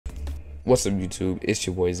What's up YouTube, it's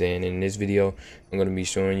your boy Zay, and in this video I'm going to be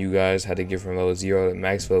showing you guys how to get from level 0 to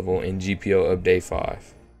max level in GPO update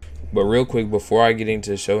 5. But real quick, before I get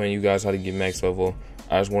into showing you guys how to get max level,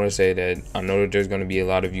 I just want to say that I know that there's going to be a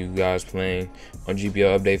lot of you guys playing on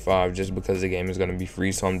GPO update 5 just because the game is going to be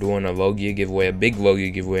free. So I'm doing a Logia giveaway, a big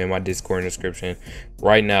Logia giveaway in my Discord description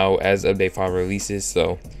right now as update 5 releases.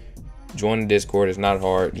 So join the Discord, it's not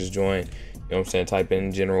hard, just join. You know what I'm saying? Type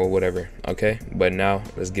in general, whatever. Okay, but now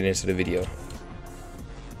let's get into the video.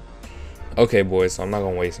 Okay, boys, so I'm not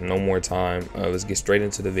gonna waste no more time. Let's get straight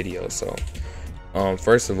into the video. So,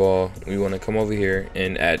 first of all, we want to come over here,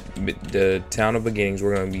 and at the town of beginnings,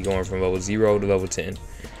 we're gonna be going from level 0 to level 10.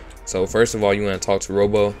 So, first of all, you want to talk to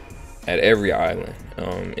Robo at every island,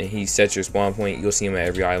 and he sets your spawn point. You'll see him at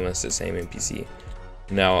every island. It's the same NPC.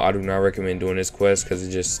 Now, I do not recommend doing this quest because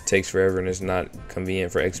it just takes forever and it's not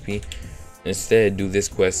convenient for XP. Instead, do this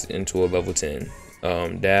quest into a level 10.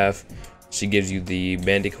 Dav, she gives you the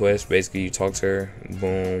bandit quest. Basically, you talk to her,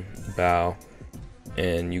 boom, bow,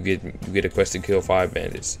 and you get a quest to kill 5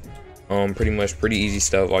 bandits. Pretty easy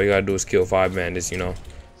stuff. All you gotta do is kill 5 bandits. You know,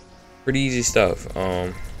 pretty easy stuff.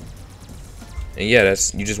 And yeah,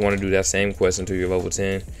 you just want to do that same quest until you're level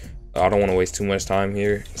 10. I don't want to waste too much time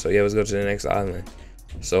here. So yeah, let's go to the next island.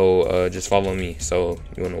 So just follow me. So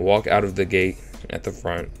you want to walk out of the gate at the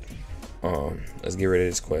front. Let's get rid of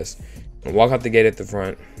this quest. Walk out the gate at the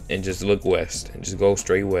front and just look west and just go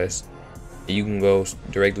straight west. And you can go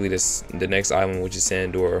directly to the next island, which is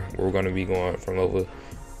Sandora, where we're going to be going from level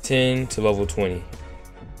 10 to level 20.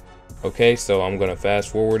 Okay, so I'm going to fast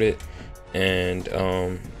forward it and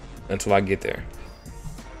until I get there.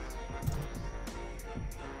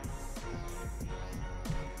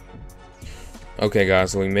 Okay guys,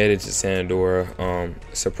 so we made it to Sandora.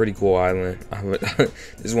 It's a pretty cool island.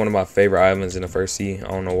 This is one of my favorite islands in the first sea. I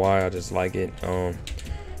don't know why, I just like it.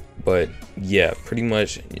 But yeah, pretty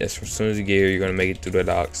much, yes, as soon as you get here, you're gonna make it through the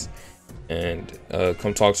docks and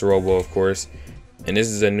come talk to Robo, of course. And this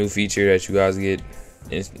is a new feature that you guys get.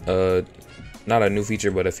 It's not a new feature,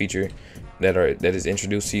 but a feature that is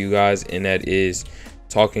introduced to you guys, and that is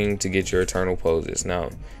talking to get your eternal poses. Now,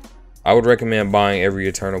 I would recommend buying every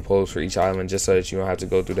eternal pose for each island just so that you don't have to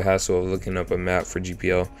go through the hassle of looking up a map for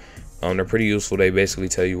GPO. They're pretty useful. They basically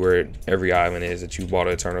tell you where every island is that you bought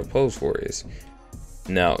an eternal pose for is.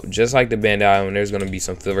 Now, just like the Bandit Island, there's going to be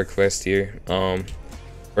some filler quests here.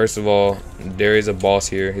 First of all, there is a boss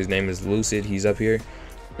here. His name is Lucid. He's up here,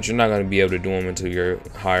 but you're not going to be able to do him until you're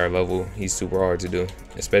higher level. He's super hard to do,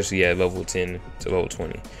 especially at level 10 to level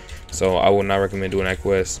 20. So I would not recommend doing that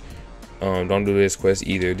quest. Don't do this quest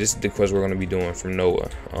either. This is the quest we're going to be doing from Noah.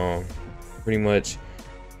 Pretty much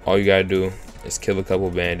all you gotta do is kill a couple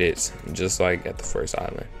bandits, just like at the first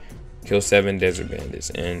island. Kill 7 desert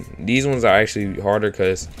bandits, and these ones are actually harder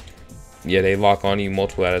because yeah, they lock on you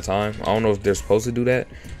multiple at a time. I don't know if they're supposed to do that.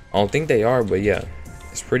 I don't think they are, but yeah,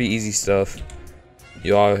 it's pretty easy stuff.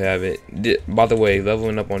 You all have it. By the way,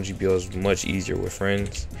 leveling up on GPO is much easier with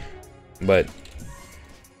friends, but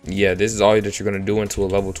yeah, this is all that you're gonna do until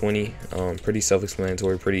level 20. Pretty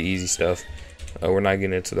self-explanatory, pretty easy stuff. We're not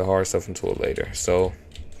getting into the hard stuff until later. So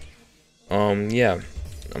yeah,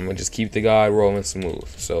 I'm gonna just keep the guy rolling smooth.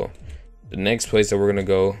 So the next place that we're gonna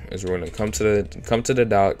go is we're gonna come to the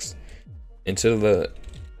docks, and to the,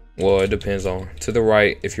 well, it depends on, to the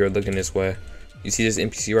right if you're looking this way. You see this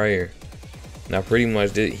NPC right here. Now pretty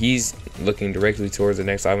much he's looking directly towards the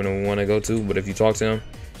next island we want to go to, but if you talk to him,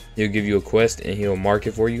 he'll give you a quest and he'll mark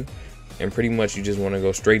it for you. And pretty much you just want to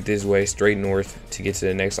go straight this way, straight north, to get to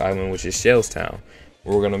the next island, which is Shellstown,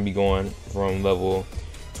 where we're going to be going from level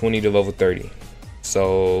 20 to level 30.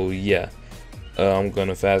 So yeah, I'm going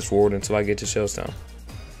to fast forward until I get to Shellstown.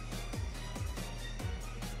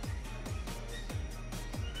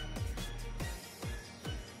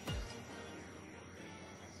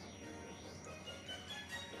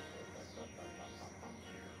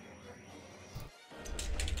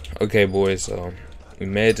 Okay boys, so we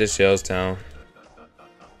made it to Shellstown.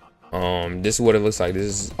 This is what it looks like. This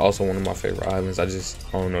is also one of my favorite islands. I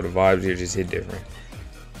don't know, the vibes here just hit different.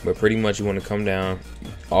 But pretty much you want to come down,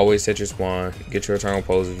 always set your spawn, get your eternal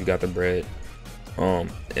pose if you got the bread.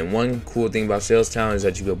 And one cool thing about Shellstown is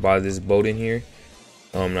that you can buy this boat in here.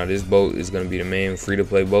 Now this boat is going to be the main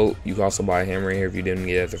free-to-play boat. You can also buy a hammer in here if you didn't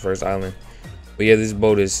get it at the first island. But yeah, this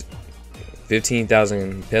boat is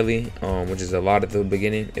 15,000 peli, which is a lot at the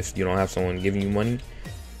beginning if you don't have someone giving you money.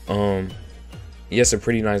 Yes, a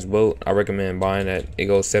pretty nice boat. I recommend buying that. It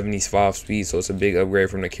goes 75 speed, so it's a big upgrade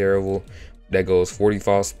from the Caravel that goes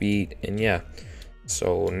 45 speed. And yeah,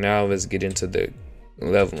 so now let's get into the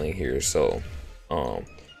leveling here. So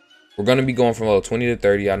We're going to be going from level 20 to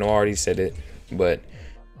 30. I know I already said it, but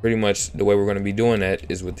pretty much the way we're going to be doing that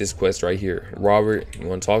is with this quest right here. Robert, you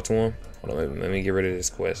want to talk to him? Hold on, let me get rid of this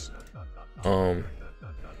quest.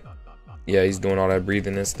 Yeah, he's doing all that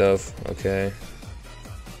breathing and stuff. Okay.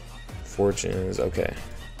 Fortunes. Okay.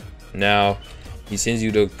 Now he sends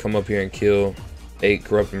you to come up here and kill 8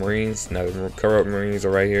 corrupt marines. Now the corrupt marines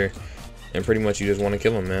are right here, and pretty much you just want to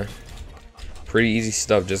kill them, man. Pretty easy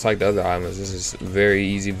stuff, just like the other islands. This is very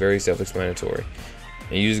easy, very self-explanatory.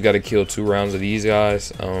 And you just got to kill 2 rounds of these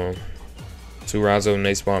guys. 2 rounds of them,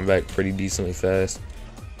 they spawn back pretty decently fast,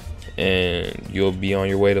 and you'll be on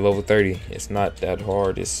your way to level 30. It's not that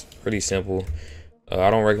hard. It's pretty simple. I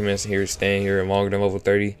don't recommend staying here longer than level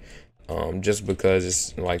 30, just because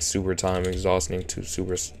it's like super time exhausting to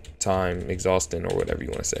super time exhausting, or whatever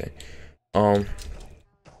you want to say.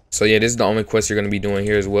 So yeah, this is the only quest you're going to be doing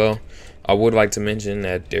here as well. I would like to mention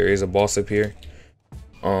that there is a boss up here.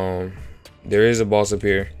 There is a boss up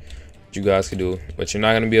here that you guys can do, but you're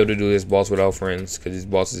not going to be able to do this boss without friends, because this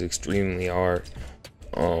boss is extremely hard.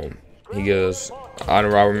 He goes, I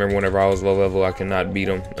remember whenever I was low level, I could not beat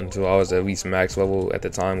him until I was at least max level at the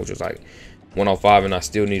time, which was like 105, and I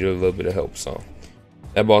still needed a little bit of help. So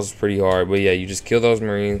that boss is pretty hard. But yeah, you just kill those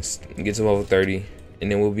marines, get to level 30,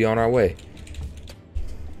 and then we'll be on our way.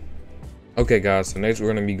 Okay guys, so next we're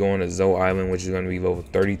going to be going to XayYuh Island, which is going to be level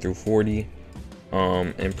 30 through 40.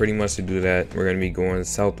 And pretty much to do that, we're going to be going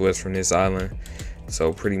southwest from this island.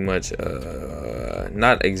 So pretty much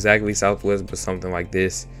not exactly southwest, but something like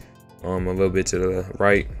this, a little bit to the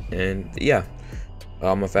right. And yeah,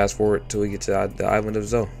 I'm gonna fast forward till we get to the island of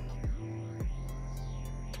XayYuh.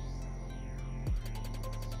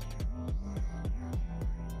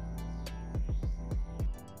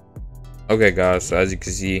 Okay guys, so as you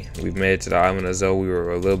can see, we've made it to the island of XayYuh. We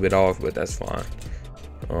were a little bit off, but that's fine.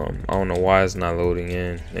 I don't know why it's not loading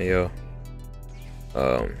in. Hey, yo.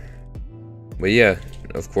 But yeah,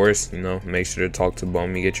 of course, you know, make sure to talk to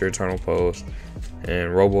Bummy, get your eternal pose.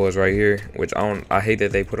 And Robo is right here, which I hate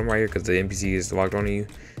that they put him right here, because the NPC is locked onto you.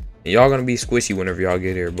 And y'all gonna be squishy whenever y'all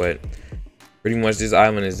get here, but pretty much this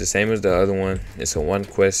island is the same as the other one. It's a one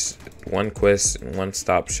quest, one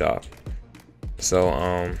stop shop.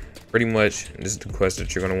 So pretty much this is the quest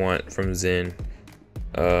that you're gonna want from Zen.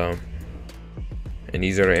 And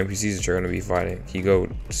these are the NPCs that you're gonna be fighting. You go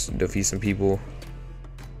defeat some people.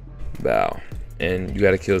 Bow. And you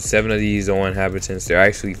gotta kill 7 of these XayYuh inhabitants. They're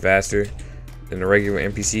actually faster than the regular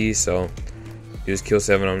NPCs, so you just kill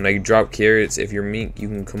 7 of them. They drop carrots. If you're mink, you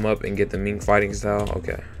can come up and get the mink fighting style.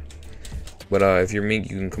 Okay. But if you're mink,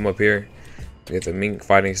 you can come up here, get the mink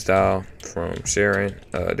fighting style from Sharon.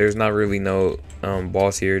 There's not really no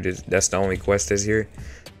boss here. That's the only quest that's here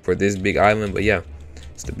for this big island. But yeah,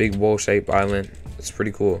 it's the big bowl shaped island. It's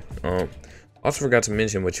pretty cool. Also forgot to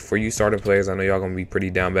mention, but for you starter players, I know y'all gonna be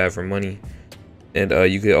pretty down bad for money, and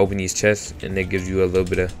you could open these chests and it gives you a little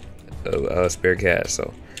bit of spare cash.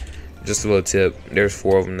 So just a little tip, there's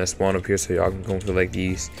 4 of them that spawn up here, so y'all can come collect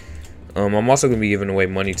these. I'm also gonna be giving away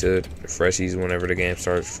money to freshies whenever the game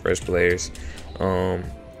starts, fresh players.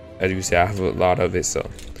 As you can see, I have a lot of it. So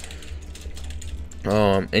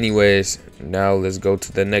anyways, now let's go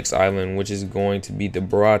to the next island, which is going to be the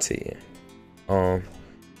Barati.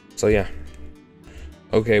 So yeah,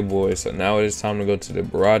 okay boys, so now it is time to go to the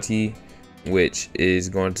Barati, which is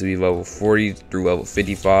going to be level 40 through level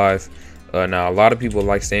 55. Now a lot of people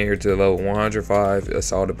like staying here to level 105.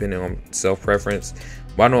 It's all depending on self-preference,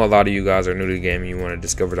 but I know a lot of you guys are new to the game and you want to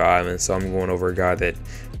discover the island, so I'm going over a guide that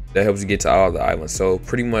helps you get to all the islands. So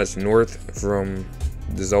pretty much north from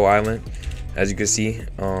the XayYuh Island, as you can see,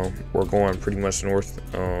 we're going pretty much north.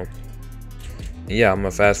 Yeah, I'm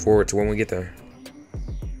gonna fast forward to when we get there.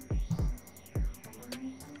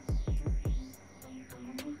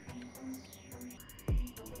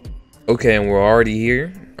 Okay, and we're already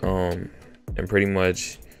here, and pretty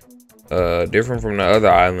much different from the other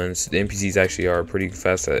islands. The NPCs actually are pretty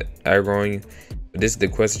fast at aggroing you, but this is the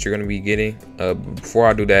quest that you're going to be getting. Before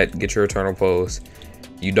I do that, get your eternal pose.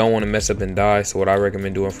 You don't want to mess up and die, so what I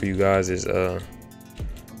recommend doing for you guys is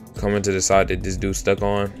coming to the side that this dude's stuck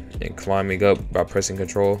on and climbing up by pressing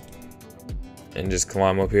control, and just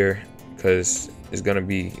climb up here, because it's going to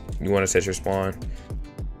be, you want to set your spawn.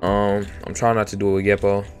 I'm trying not to do it with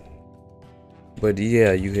GPO, but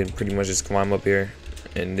yeah, you can pretty much just climb up here,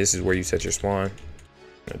 and this is where you set your spawn. I'm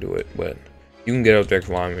gonna do it, but you can get up there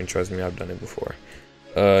climbing. Trust me, I've done it before.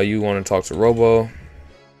 You want to talk to Robo.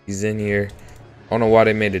 He's in here. I don't know why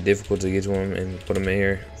they made it difficult to get to him and put him in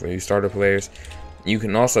here for you starter players. You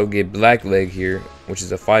can also get Black Leg here, which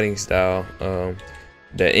is a fighting style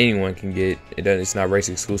that anyone can get. It's not race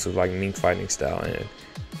exclusive like mink fighting style, and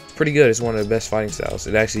pretty good. It's one of the best fighting styles.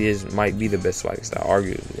 It actually might be the best fighting style,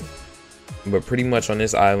 arguably. But pretty much on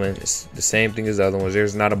this island, it's the same thing as the other ones.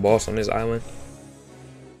 There's not a boss on this island,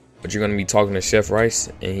 but you're gonna be talking to Chef Rice,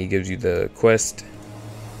 and he gives you the quest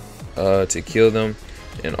to kill them.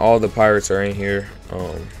 And all the pirates are in here.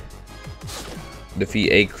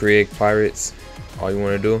 Defeat 8 Krieg pirates. All you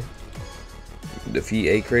want to do, defeat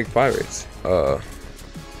 8 Krieg pirates.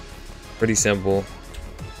 Pretty simple.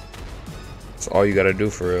 That's all you gotta do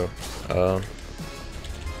for real.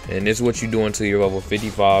 And this is what you do until you're level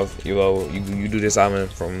 55. You do this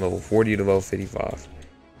island from level 40 to level 55.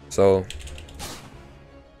 So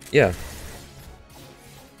yeah.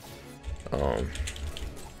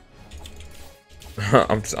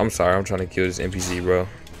 I'm sorry, I'm trying to kill this NPC, bro.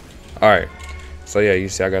 Alright. So yeah, you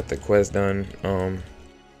see I got the quest done.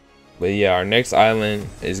 But yeah, our next island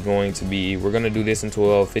is going to be, we're gonna do this until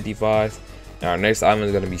level 55. And our next island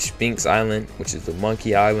is gonna be Sphinx Island, which is the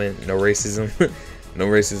monkey island. No racism. No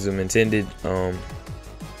racism intended.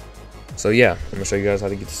 So yeah, I'm gonna show you guys how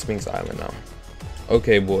to get to Sphinx Island now.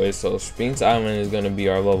 Okay, boys, so Sphinx Island is gonna be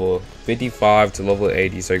our level 55 to level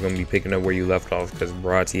 80. So you're gonna be picking up where you left off, because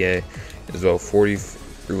Baratier is level 40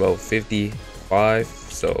 through level 55.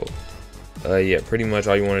 So yeah, pretty much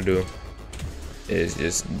all you want to do is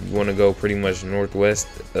just, you want to go pretty much northwest,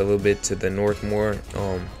 a little bit to the north more.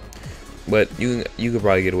 But you could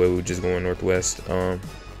probably get away with just going northwest.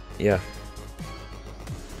 Yeah.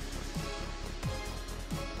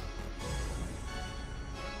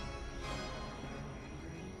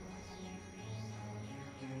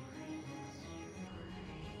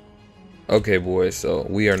 Okay, boys, so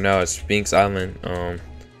we are now at Sphinx Island.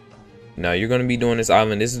 Now you're gonna be doing this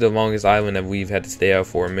island. This is the longest island that we've had to stay out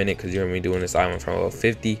for a minute, because you're gonna be doing this island from level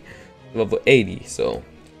 50 to level 80. So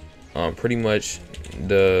pretty much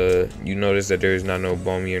you notice that there's not no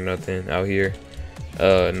Bommy or nothing out here.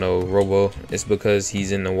 No Robo. It's because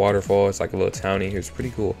he's in the waterfall. It's like a little townie here. It's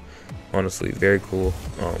pretty cool, honestly, very cool.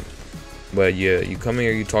 But yeah, you come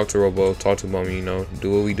here, you talk to Robo, talk to Bommy, you know,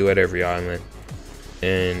 do what we do at every island.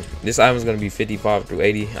 And this island's gonna be 55 through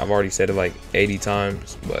 80. I've already said it like 80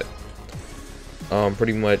 times, but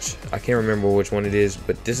pretty much I can't remember which one it is,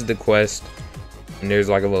 but this is the quest. And there's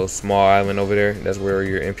like a little small island over there. That's where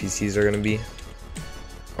your NPCs are gonna be.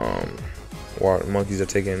 While monkeys are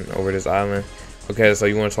taking over this island. Okay, so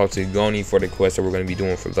you want to talk to Goni for the quest that we're gonna be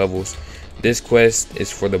doing for levels. This quest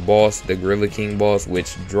is for the boss, the Gorilla King boss,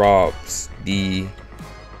 which drops the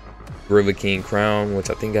Gorilla King crown, which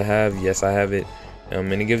I think I have. Yes, I have it.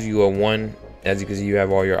 And it gives you a 1, as you can see, you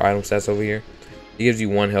have all your item stats over here. It gives you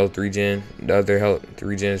 1 health regen. The other health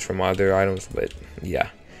regen is from other items, but yeah,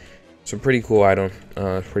 it's a pretty cool item.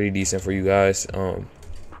 Pretty decent for you guys. And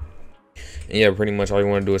yeah, pretty much all you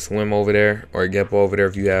want to do is swim over there, or get over there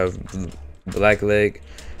if you have black leg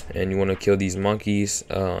and you want to kill these monkeys.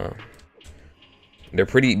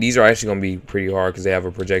 These are actually gonna be pretty hard because they have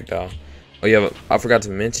a projectile. Oh yeah, I forgot to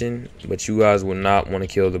mention, but you guys will not want to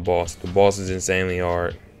kill the boss. The boss is insanely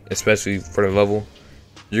hard, especially for the level.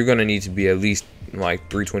 You're gonna need to be at least like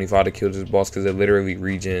 325 to kill this boss, because it literally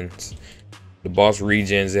regens. The boss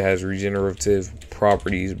regens. It has regenerative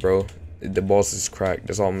properties, bro. The boss is cracked.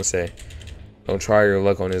 That's all I'm gonna say. Don't try your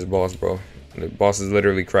luck on this boss, bro. The boss is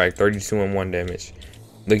literally cracked. 32 and 1 damage.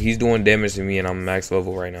 Look, he's doing damage to me, and I'm max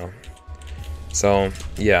level right now. So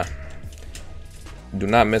yeah, do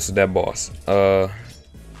not mess with that boss. And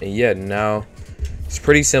yeah, now it's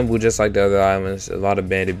pretty simple, just like the other islands. A lot of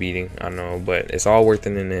bandit beating, I know, but it's all worth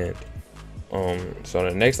it in the end. So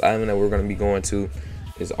the next island that we're going to be going to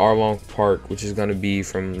is Arlong Park, which is going to be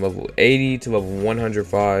from level 80 to level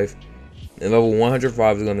 105. And level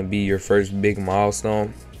 105 is going to be your first big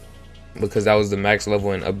milestone, because that was the max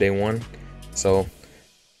level in update 1. So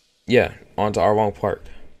yeah, on to Arlong Park.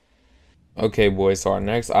 Okay, boys, so our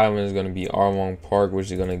next island is going to be Arlong Park,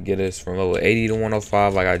 which is going to get us from level 80 to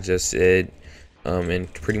 105, like I just said.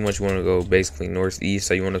 And pretty much you want to go basically northeast,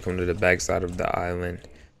 so you want to come to the back side of the island.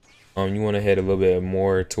 You want to head a little bit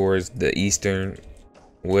more towards the eastern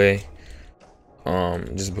way,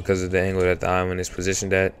 just because of the angle that the island is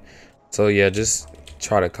positioned at. So yeah, just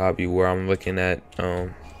try to copy where I'm looking at,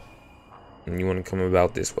 and you want to come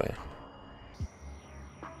about this way.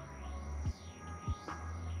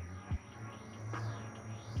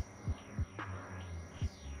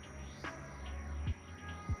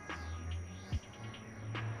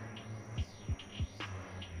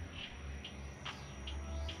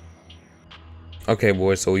 Okay,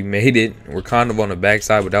 boys, so we made it. We're kind of on the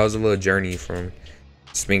backside, but that was a little journey from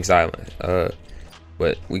Sphinx Island.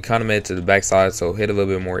 But we kind of made it to the backside, so hit a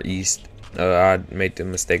little bit more east. I made the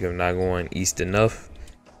mistake of not going east enough.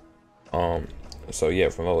 So yeah,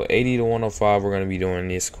 from level 80 to 105, we're gonna be doing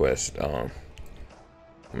this quest. I'm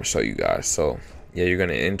gonna show you guys. So yeah, you're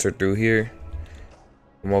gonna enter through here.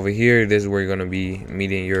 From over here, this is where you're gonna be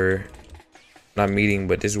meeting your, not meeting,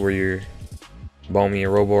 but this is where your Bomey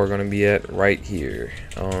and Robo are gonna be at, right here.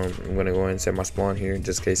 I'm gonna go ahead and set my spawn here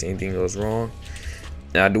just in case anything goes wrong.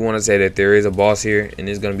 Now I do want to say that there is a boss here, and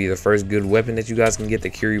it's gonna be the first good weapon that you guys can get, the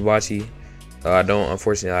Kiribachi.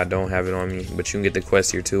 Unfortunately, I don't have it on me, but you can get the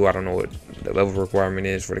quest here too. I don't know what the level requirement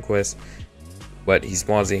is for the quest, but he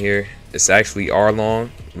spawns in here. It's actually R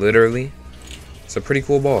long, literally. It's a pretty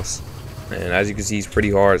cool boss, and as you can see, he's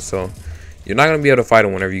pretty hard. So you're not gonna be able to fight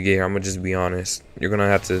him whenever you get here. I'm gonna just be honest. You're gonna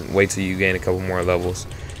have to wait till you gain a couple more levels,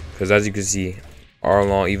 because as you can see, R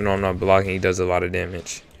long, even though I'm not blocking, he does a lot of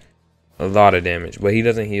damage. But he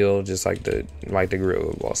doesn't heal, just like the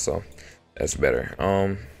gorilla boss. So that's better.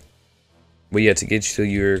 But yeah, to get you to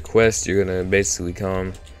your quest, you're gonna basically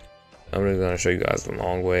come. I'm just gonna show you guys the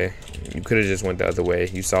long way. You could have just went the other way.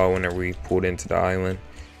 You saw it whenever we pulled into the island.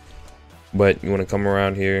 But you want to come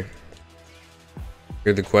around here.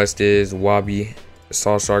 Here the quest is Wabi,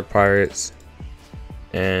 Saw Shark Pirates,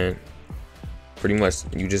 and pretty much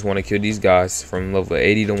you just want to kill these guys from level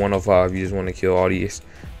 80 to 105. You just want to kill all these.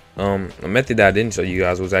 A method that I didn't show you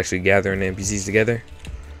guys was actually gathering the NPCs together.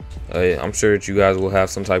 I'm sure that you guys will have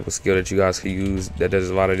some type of skill that you guys can use that does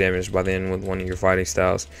a lot of damage by then with one of your fighting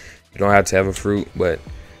styles. You don't have to have a fruit, but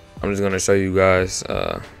I'm just gonna show you guys.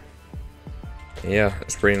 Yeah,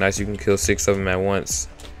 it's pretty nice. You can kill 6 of them at once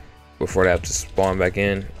before they have to spawn back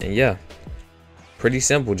in. And yeah, pretty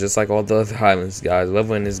simple, just like all the other islands, guys.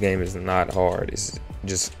 Leveling this game is not hard. It's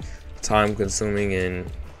just time consuming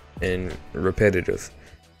and repetitive.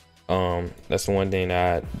 That's the one thing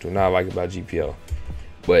that I do not like about GPO.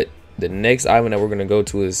 But the next island that we're gonna go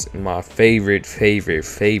to is my favorite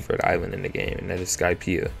island in the game, and that is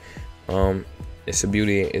XayYuh I. It's a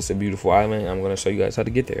beautiful island. I'm gonna show you guys how to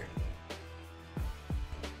get there.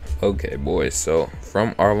 Okay, boys. So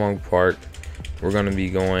from Arlong Park, we're gonna be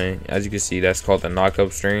going. As you can see, that's called the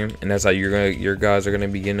knock-up stream, and that's how your guys are gonna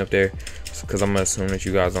be getting up there. Because I'm gonna assume that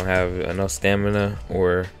you guys don't have enough stamina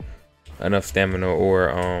or enough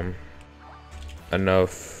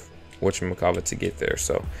whatchamacallit to get there.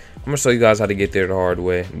 So I'm gonna show you guys how to get there the hard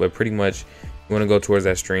way, but pretty much you want to go towards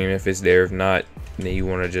that stream if it's there. If not, then you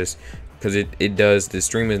want to just, because the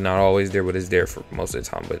stream is not always there, but it's there for most of the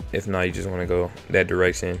time. But if not, you just want to go that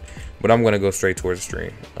direction. But I'm gonna go straight towards the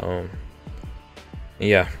stream.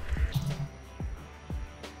 Yeah.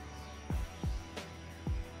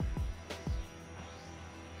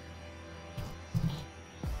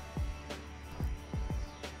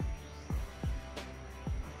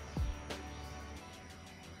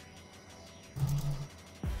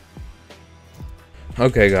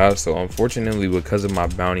 Okay, guys, so unfortunately, because of my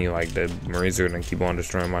bounty, like the Marines are gonna keep on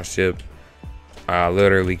destroying my ship, I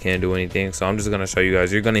literally can't do anything. So I'm just gonna show you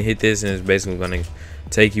guys. You're gonna hit this, and it's basically gonna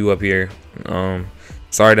take you up here.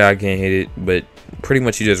 Sorry that I can't hit it, but pretty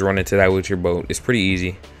much you just run into that with your boat. It's pretty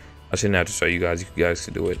easy. I shouldn't have to show you guys. You guys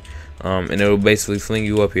can do it. And it'll basically fling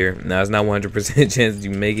you up here. Now it's not 100% chance you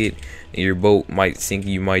make it, and your boat might sink.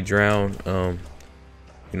 You might drown.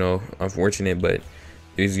 You know, unfortunate, but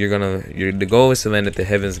the goal is to land at the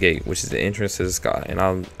Heaven's Gate, which is the entrance to the sky. And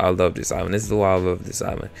I love this island. This is why I love this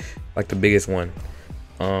island, like the biggest one.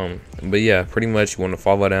 But yeah, pretty much you want to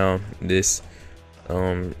follow down this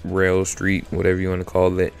rail street, whatever you want to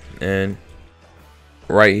call it, and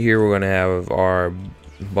right here we're gonna have our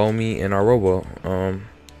Bomey and our Robo.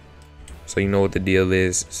 So you know what the deal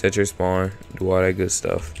is. Set your spawn, do all that good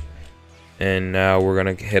stuff. And now we're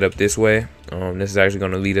gonna head up this way. This is actually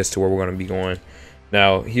gonna lead us to where we're gonna be going.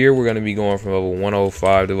 Now here we're gonna be going from level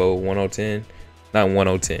 105 to level 1010, not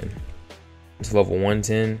 1010. It's level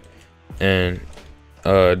 110, and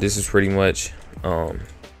this is pretty much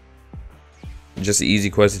just an easy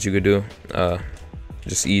quest that you could do.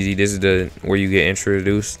 Just easy. This is where you get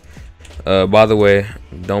introduced. By the way,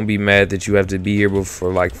 don't be mad that you have to be here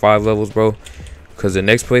for like 5 levels, bro. Because the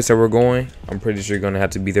next place that we're going, I'm pretty sure you're gonna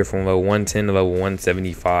have to be there from level 110 to level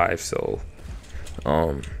 175. So,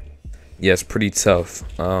 yeah, it's pretty tough.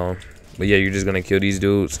 But yeah, you're just gonna kill these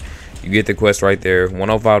dudes. You get the quest right there,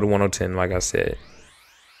 105 to 110, like I said.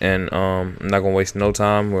 And I'm not gonna waste no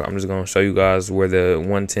time. I'm just gonna show you guys where the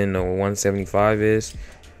 110 to 175 is,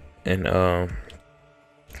 and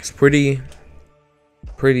it's pretty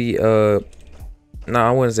no,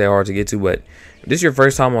 I wouldn't say hard to get to, but if this is your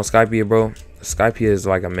first time on XayYuh, bro, XayYuh is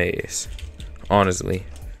like a maze, honestly.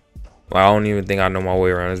 Like, I don't even think I know my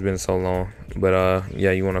way around. It's been so long. But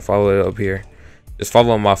yeah, you want to follow it up here. Just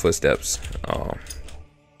follow my footsteps.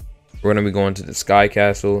 We're gonna be going to the Sky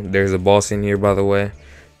Castle. There's a boss in here, by the way,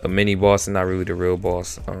 a mini boss, and not really the real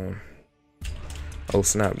boss. Oh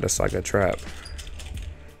snap, that's like a trap.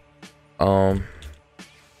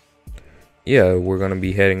 Yeah, we're gonna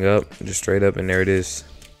be heading up, just straight up, and there it is.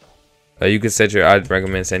 You could set your, I'd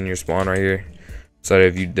recommend setting your spawn right here, so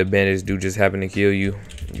that if the bandits do just happen to kill you,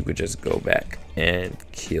 you could just go back and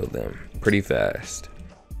kill them pretty fast.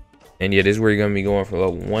 And yeah, this is where you're gonna be going from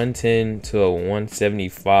level 110 to a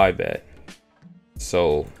 175 at.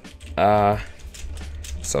 So yeah,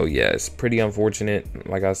 it's pretty unfortunate,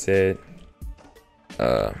 like I said.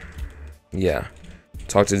 Yeah,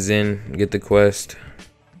 talk to Zen, get the quest,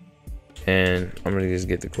 and I'm gonna just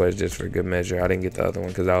get the quest just for good measure. I didn't get the other one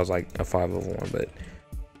because I was like a 5 over 1. But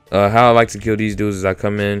how I like to kill these dudes is I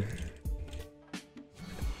come in.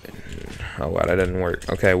 Oh wow, that doesn't work.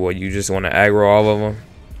 Okay, well, you just want to aggro all of them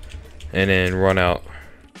and then run out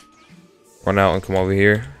and come over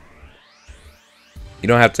here. You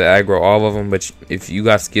don't have to aggro all of them, but if you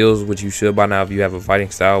got skills, which you should by now, if you have a fighting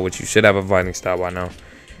style, which you should have a fighting style by now,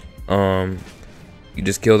 you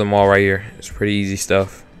just kill them all right here. It's pretty easy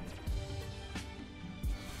stuff.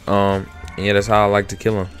 Yeah, that's how I like to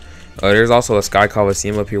kill them. There's also a Sky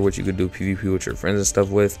Coliseum up here, which you could do PvP with your friends and stuff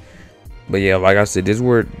with. But yeah, like I said, this is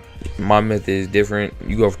where my method is different.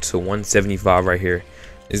 You go to 175 right here.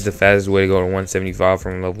 This is the fastest way to go to 175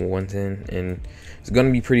 from level 110, and it's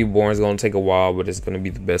gonna be pretty boring. It's gonna take a while, but it's gonna be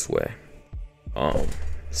the best way.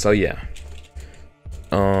 So yeah.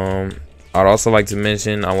 I'd also like to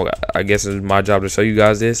mention, I guess it's my job to show you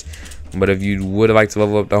guys this, but if you would like to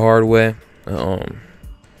level up the hard way,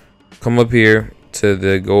 come up here to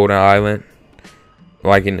the Golden Island,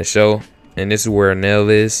 like in the show, and this is where a nail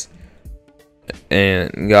is.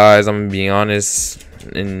 And guys, I'm gonna be honest,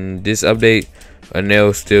 in this update, a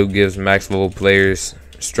nail still gives max level players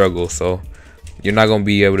struggle, so you're not gonna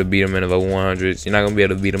be able to beat them in the level 100s. You're not gonna be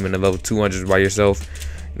able to beat them in the level 200s by yourself.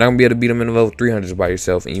 You're not gonna be able to beat them in the level 300s by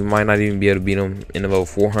yourself, and you might not even be able to beat them in the level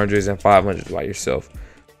 400s and 500s by yourself.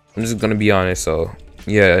 I'm just gonna be honest. So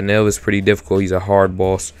yeah, a nail is pretty difficult. He's a hard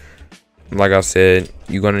boss. Like I said,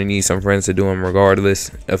 you're gonna need some friends to do him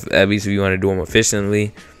regardless, at least if you want to do him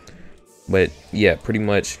efficiently. But yeah, pretty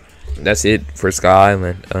much that's it for Sky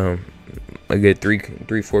Island. A good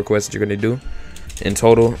 4 quests that you're gonna do in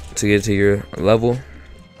total to get to your level,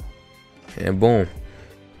 and boom.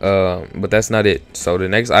 But that's not it. So the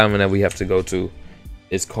next island that we have to go to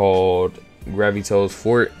is called Gravito's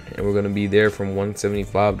Fort, and we're gonna be there from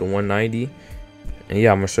 175 to 190. And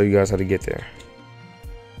yeah, I'm gonna show you guys how to get there.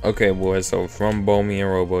 Okay, boys, so from Bomi and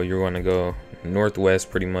Robo, you're gonna go northwest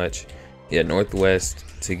pretty much. Yeah, northwest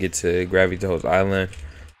to get to Gravito's Island.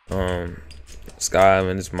 Sky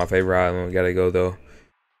Island is my favorite island. We gotta go though.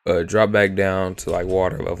 Drop back down to like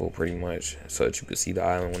water level pretty much, so that you can see the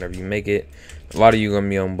island whenever you make it. A lot of you gonna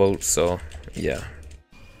be on boats, so yeah.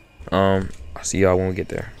 I'll see y'all when we get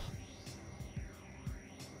there.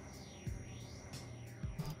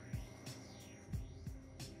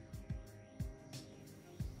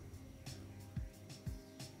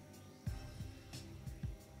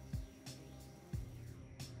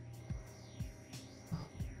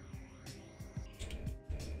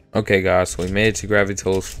 Okay guys, so we made it to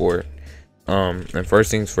Gravito's Fort. And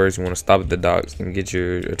first things first, you want to stop at the docks and get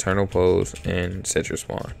your eternal pose and set your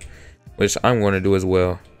spawn, which I'm going to do as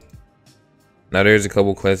well. Now there's a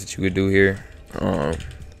couple quests that you could do here.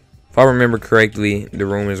 If I remember correctly, the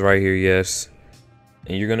room is right here, yes.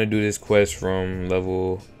 And you're going to do this quest from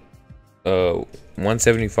level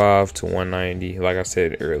 175 to 190, like I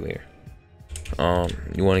said earlier.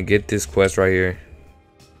 You want to get this quest right here,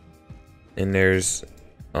 and there's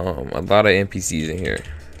a lot of NPCs in here,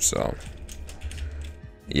 so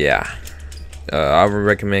yeah. I would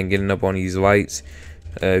recommend getting up on these lights.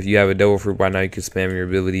 If you have a devil fruit by now, you can spam your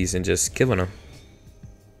abilities and just killing them.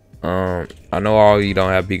 I know all of you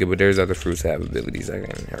don't have Pika, but there's other fruits that have abilities that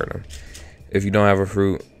can hurt them. If you don't have a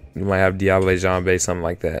fruit, you might have Diable Jambe, something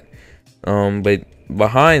like that. But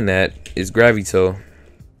behind that is Gravito,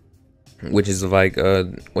 which is like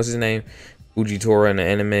what's his name, Fujitora in the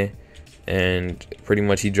anime. And pretty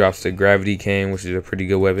much he drops the gravity cane, which is a pretty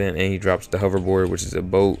good weapon, and he drops the hoverboard, which is a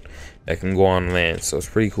boat that can go on land. So it's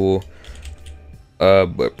pretty cool.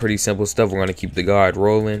 But pretty simple stuff. We're gonna keep the guide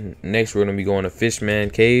rolling. Next, we're gonna be going to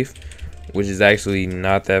Fishman Cave, which is actually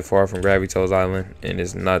not that far from Gravito's Island, and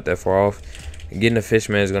it's not that far off. Getting to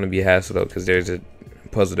Fishman is gonna be a hassle though, because there's a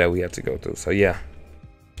puzzle that we have to go through. So yeah.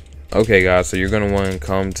 Okay, guys. So you're gonna want to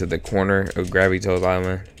come to the corner of Gravito's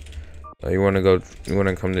Island. You want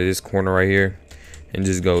to come to this corner right here and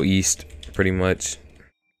just go east pretty much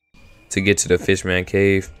to get to the Fishman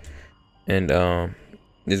Cave. And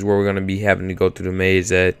This is where we're gonna be having to go through the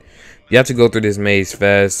maze at. You have to go through this maze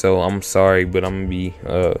fast, so I'm sorry, but I'm gonna be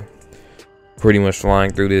pretty much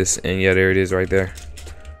flying through this. And yeah, there it is right there.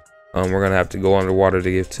 We're gonna have to go underwater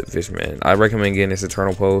to get to Fishman. I recommend getting this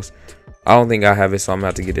eternal pose. I don't think I have it, so I'm gonna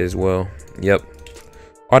have to get it as well. Yep,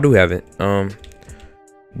 I do have it.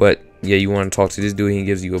 But yeah, you want to talk to this dude, he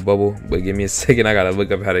gives you a bubble. But give me a second, I gotta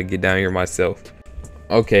look up how to get down here myself.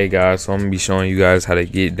 Okay guys, so I'm gonna be showing you guys how to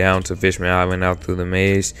get down to Fishman Island out through the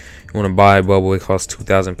maze. You want to buy a bubble, it costs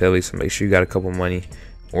 2,000 pelly, so make sure you got a couple money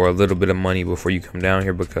or a little bit of money before you come down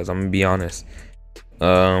here, because I'm gonna be honest,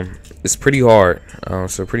 it's pretty hard.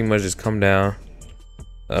 So pretty much just come down,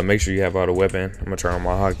 make sure you have out a weapon. I'm gonna turn on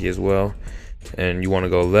my hockey as well, and you want to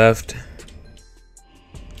go left.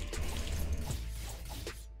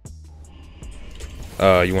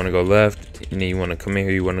 You want to go left, and then you want to come in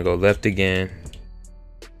here, you want to go left again,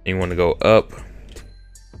 and you want to go up.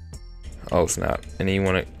 Oh snap. And then you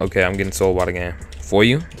want to, okay, I'm getting sold by the game. For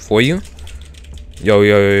you yo.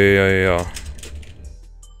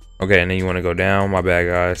 Okay, and then you want to go down, my bad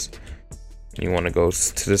guys. You want to go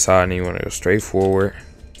to the side, and then you want to go straight forward.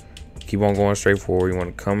 Keep on going straight forward. You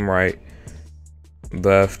want to come right,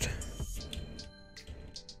 left,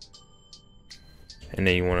 and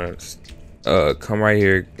then you want to come right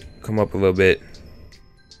here, come up a little bit,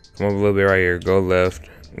 right here, go left,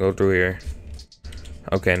 go through here.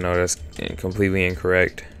 Okay, no, that's completely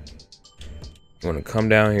incorrect. You want to come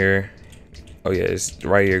down here. Oh yeah, it's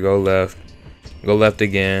right here, go left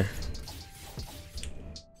again,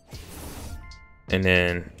 and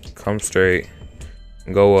then come straight,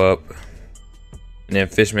 go up, and then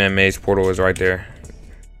Fishman Maze portal is right there.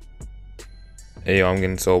 Hey yo, I'm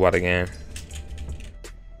getting sold by the game.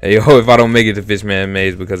 Hey yo, if I don't make it to Fishman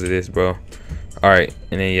Maze because of this, bro. Alright,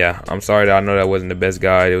 and then yeah, I'm sorry that I know that wasn't the best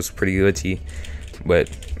guide. It was pretty glitchy, but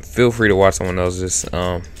feel free to watch someone else's.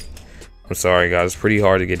 I'm sorry guys, it's pretty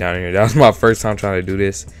hard to get down here. That was my first time trying to do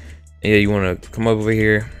this. And yeah, you want to come up over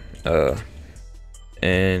here,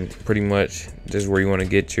 and pretty much this is where you want to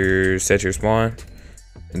get your set your spawn.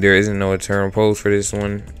 There isn't no eternal pose for this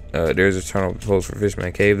one. There's eternal pose for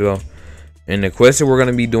Fishman Cave though. And the quest that we're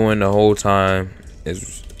gonna be doing the whole time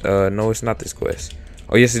is no, it's not this quest.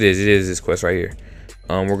 Oh yes, it is this quest right here.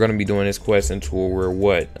 We're gonna be doing this quest until we're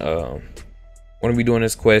what? We're gonna be doing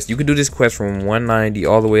this quest. You can do this quest from 190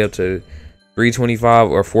 all the way up to 325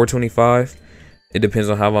 or 425. It depends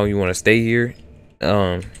on how long you want to stay here.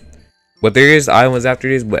 But there is islands after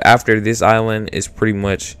this, but after this island is pretty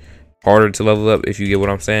much harder to level up, if you get what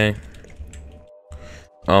I'm saying.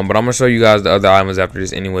 But I'm gonna show you guys the other islands after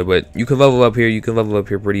this anyway. But you can level up here. You can level up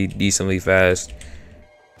here pretty decently fast,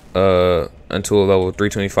 until level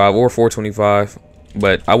 325 or 425.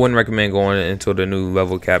 But I wouldn't recommend going until the new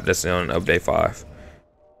level cap that's on update 5.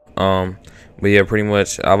 But yeah, pretty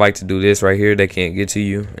much I like to do this right here. They can't get to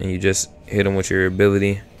you, and you just hit them with your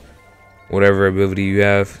ability, whatever ability you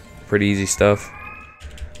have. Pretty easy stuff.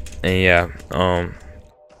 And yeah,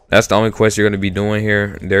 that's the only quest you're going to be doing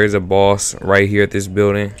here. There is a boss right here at this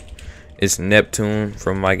building. It's Neptune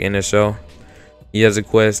from like in the show. He has a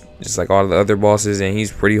quest just like all the other bosses, and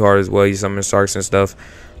he's pretty hard as well. He summons sharks and stuff.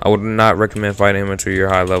 I would not recommend fighting him until you're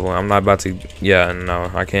high level. I'm not about to. Yeah,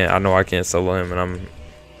 no, I can't. I know I can't solo him, and I'm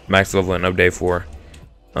max level in update 4.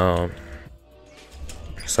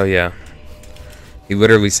 So yeah, he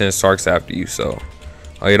literally sends sharks after you. So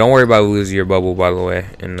oh yeah, don't worry about losing your bubble, by the way,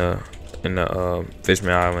 in the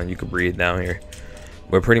Fishman Island. You can breathe down here.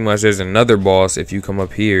 But pretty much there's another boss. If you come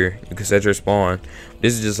up here, you can set your spawn.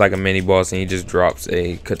 This is just like a mini boss, and he just drops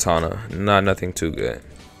a katana. Nothing too good.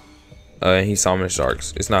 And he summons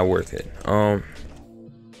sharks. It's not worth it.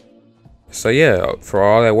 So yeah, for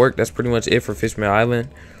all that work, that's pretty much it for Fishman Island.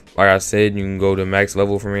 Like I said, you can go to max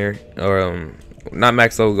level from here, or not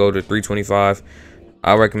max level, go to 325.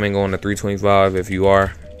 I recommend going to 325 if you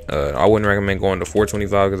are. I wouldn't recommend going to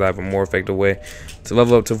 425 because I have a more effective way to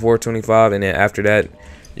level up to 425, and then after that,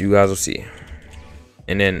 you guys will see.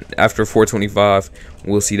 And then after 425,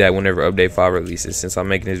 we'll see that whenever update 5 releases. Since I'm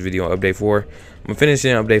making this video on update 4, I'm gonna finish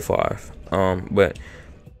in update 5. But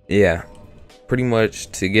yeah, pretty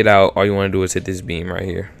much to get out, all you want to do is hit this beam right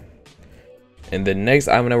here. And the next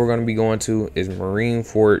island that we're going to be going to is Marine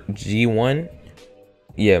Fort G1.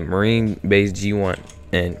 Yeah, Marine Base G1.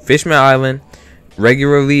 And Fishman Island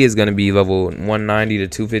regularly is going to be level 190 to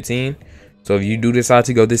 215. So if you do decide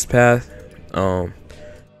to go this path,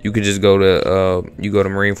 you could just go to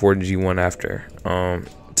Marine Fort G1 after,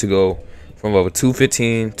 to go from level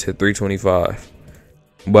 215 to 325.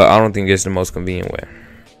 But I don't think it's the most convenient way.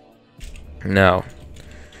 Now,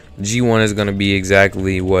 G1 is going to be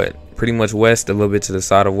exactly what? Pretty much west, a little bit to the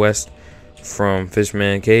side of west. from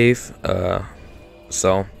Fishman Cave.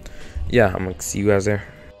 So yeah, I'm gonna see you guys there.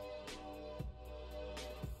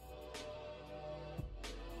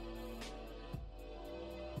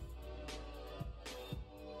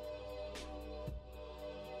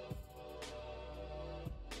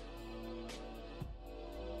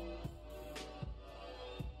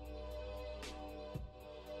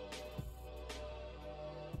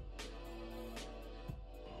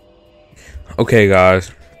 Okay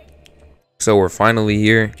guys, so we're finally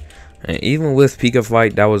here, and even with Pika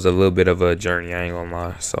Fight, that was a little bit of a journey, I ain't gonna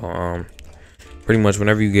lie. So pretty much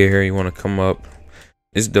whenever you get here, you want to come up.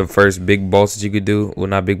 This is the first big boss that you could do. Well,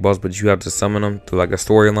 not big boss, but you have to summon them through like a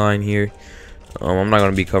storyline here. I'm not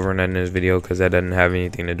gonna be covering that in this video because that doesn't have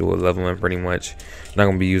anything to do with leveling. Pretty much, I'm not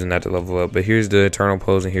gonna be using that to level up. But here's the eternal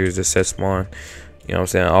pose, and here's the set spawn. You know what I'm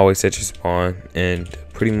saying? Always set your spawn, and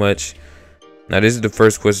pretty much. Now this is the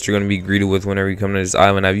first quest that you're going to be greeted with whenever you come to this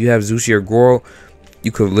island. Now if you have Zushi or Goro, you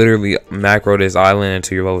could literally macro this island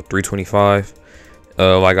until you're level 325,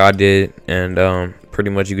 like I did. And pretty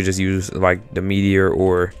much you could just use like the meteor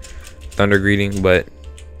or thunder greeting. But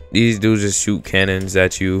these dudes just shoot cannons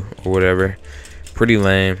at you or whatever. Pretty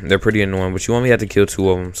lame. They're pretty annoying, but you only have to kill 2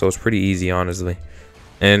 of them, so it's pretty easy, honestly.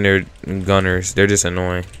 And they're gunners. They're just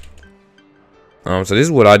annoying. So this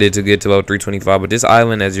is what I did to get to level 325. But this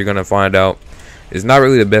island, as you're going to find out, it's not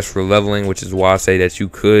really the best for leveling, which is why I say that you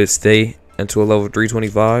could stay until a level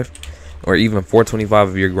 325 or even 425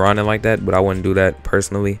 if you're grinding like that, but I wouldn't do that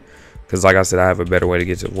personally because like I said, I have a better way to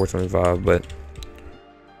get to 425. But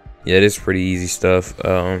yeah, it is pretty easy stuff.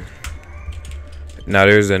 Now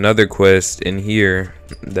there's another quest in here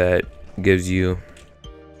that gives you,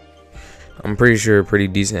 I'm pretty sure, pretty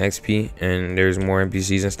decent XP, and there's more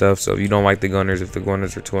NPCs and stuff. So if you don't like the gunners, if the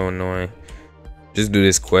gunners are too annoying, just do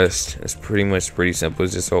this quest. It's pretty simple.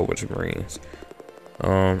 It's just a whole bunch of marines.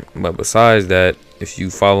 But besides that, if you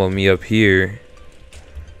follow me up here,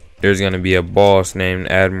 there's gonna be a boss named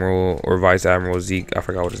Admiral or Vice Admiral Zeke. I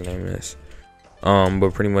forgot what his name is.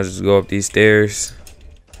 But pretty much just go up these stairs,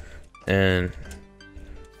 and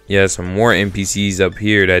yeah, some more NPCs up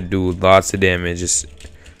here that do lots of damage. It's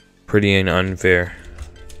pretty unfair.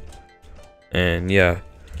 And yeah,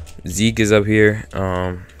 Zeke is up here.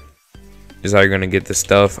 This is how you're gonna get the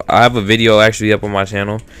stuff. I have a video actually up on my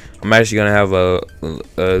channel. I'm actually gonna have a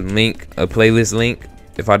link, a playlist link.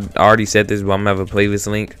 If I already said this, but I'm gonna have a playlist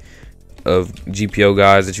link of GPO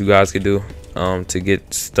guides that you guys could do to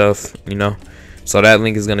get stuff, you know. So that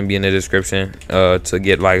link is gonna be in the description to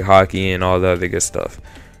get like hockey and all the other good stuff.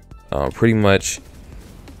 Pretty much,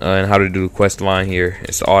 and how to do the quest line here.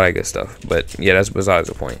 It's all that good stuff. But yeah, that's besides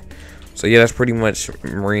the point. So yeah, that's pretty much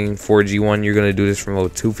Marine 4G1. You're gonna do this from level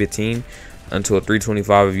 215 until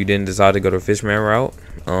 325 if you didn't decide to go the Fishman route.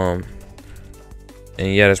 And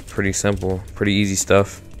yeah, that's pretty simple, pretty easy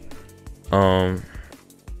stuff. So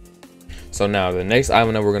now the next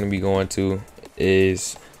island that we're gonna be going to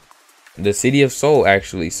is the City of Soul,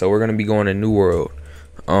 actually. So we're gonna be going to New World.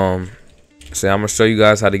 So I'm gonna show you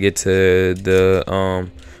guys how to get to the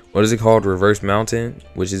what is it called, Reverse Mountain,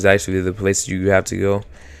 which is actually the place you have to go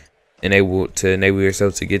enable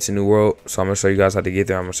yourself to get to New World. So I'm gonna show you guys how to get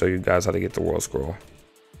there. I'm gonna show you guys how to get the world scroll.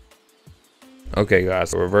 Okay guys,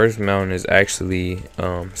 so Reverse Mountain is actually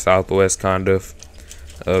southwest kind of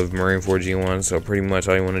Marine 4G1. So pretty much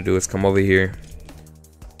all you want to do is come over here,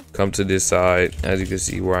 come to this side, as you can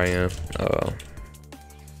see where I am.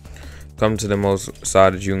 Come to the most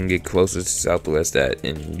side that you can get closest to southwest at,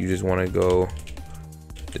 and you just want to go.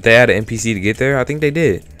 Did they add an NPC to get there? I think they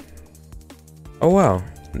did. Oh wow,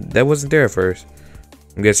 that wasn't there at first.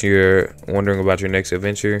 I'm guessing you're wondering about your next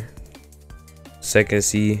adventure. Second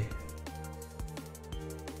C.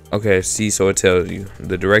 Okay, C, so it tells you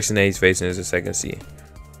the direction that he's facing is the second C.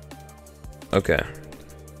 Okay,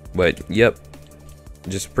 but yep,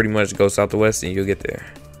 just pretty much go south to west and you'll get there.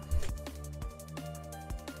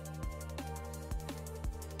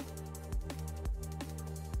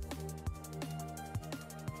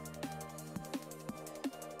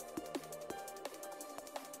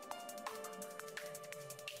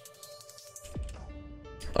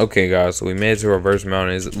 Okay guys, so we made it to Reverse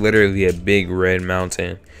Mountain. It's literally a big red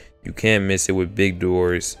mountain. You can't miss it, with big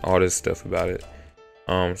doors, all this stuff about it.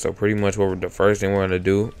 So pretty much the first thing we're gonna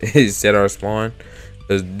do is set our spawn,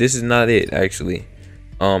 because this is not it actually.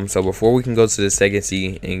 So before we can go to the second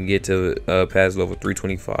sea and get to past level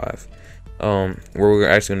 325, where we're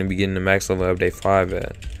actually gonna be getting the max level update 5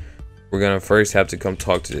 at, we're gonna first have to come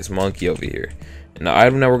talk to this monkey over here. And the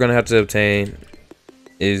item that we're gonna have to obtain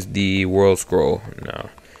is the world scroll. Now,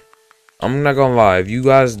 I'm not gonna lie, if you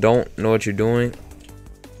guys don't know what you're doing,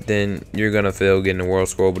 then you're gonna fail getting the world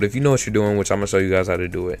scroll. But if you know what you're doing, which I'm gonna show you guys how to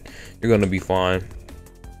do it, you're gonna be fine.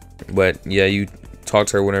 But yeah, you talk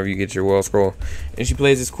to her whenever you get your world scroll, and she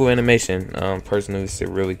plays this cool animation. Personally, it's a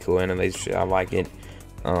really cool animation. I like it.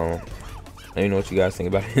 Let me know what you guys think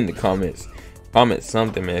about it in the comments. Comment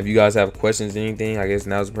something, man. If you guys have questions, anything, I guess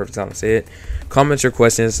now's the perfect time to say it. Comment your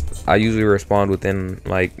questions. I usually respond within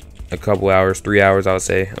like a couple hours, 3 hours, I would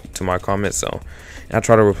say, to my comments. So I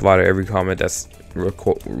try to reply to every comment that's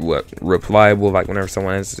replyable, like whenever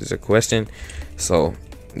someone answers a question. So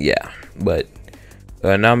yeah, but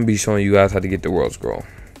now I'm gonna be showing you guys how to get the world scroll.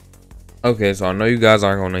 Okay, so I know you guys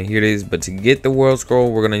aren't gonna hear this, but to get the world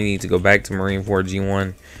scroll, we're gonna need to go back to Marineford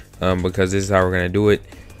G1, because this is how we're gonna do it.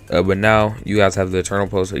 But now you guys have the eternal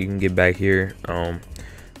post, so you can get back here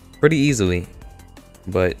pretty easily.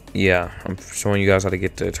 But yeah, I'm showing you guys how to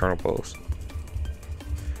get the eternal post.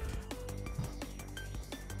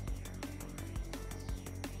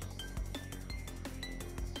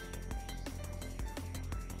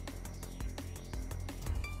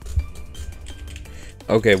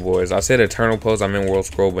 Okay, boys, I said eternal post, I'm in world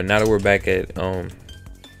scroll, but now that we're back at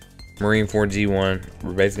Marineford G1,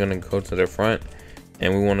 we're basically gonna go to the front,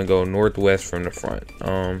 and we want to go northwest from the front.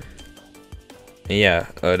 And yeah,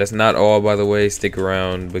 that's not all, by the way. Stick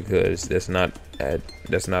around, because that's not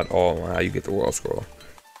all on how you get the world scroll.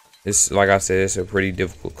 It's, like I said, it's a pretty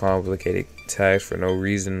difficult, complicated task for no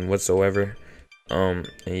reason whatsoever. And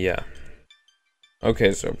yeah,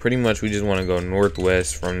 okay, so pretty much we just want to go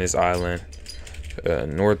northwest from this island.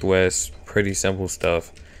 Northwest, pretty simple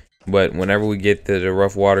stuff. But whenever we get to the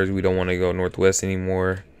rough waters, we don't want to go northwest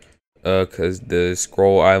anymore, because the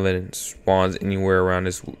scroll island spawns anywhere around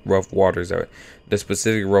this rough waters, the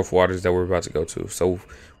specific rough waters that we're about to go to. So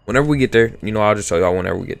whenever we get there, you know, I'll just show y'all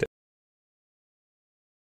whenever we get there.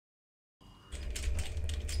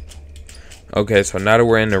 Okay, so now that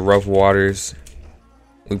we're in the rough waters,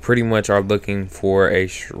 we pretty much are looking for a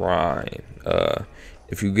shrine.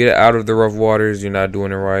 If you get out of the rough waters, you're not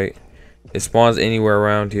doing it right. It spawns anywhere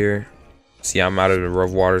around here. See, I'm out of the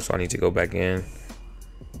rough water, so I need to go back in.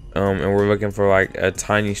 And we're looking for like a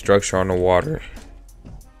tiny structure on the water.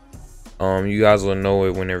 You guys will know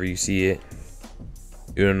it whenever you see it.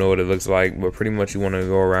 You don't know what it looks like, but pretty much you want to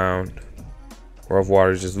go around rough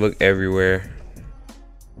waters. Just look everywhere.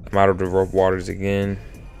 I'm out of the rough waters again.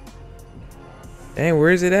 Dang, where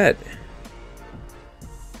is it at?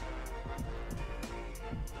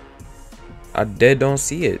 I dead don't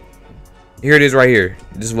see it. Here it is, right here.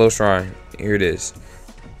 This little shrine. Here it is.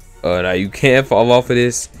 Now you can't fall off of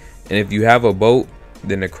this, and if you have a boat,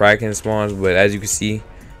 then the Kraken spawns. But as you can see,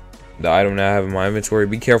 the item that I have in my inventory,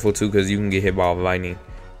 be careful too, because you can get hit by lightning.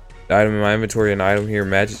 The item in my inventory and the item here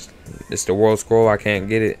matches. It's the world scroll. I can't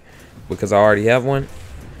get it because I already have one.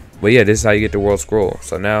 But yeah, this is how you get the world scroll.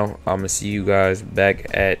 So now I'm gonna see you guys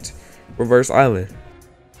back at Reverse Island.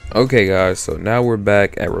 Okay guys, so now we're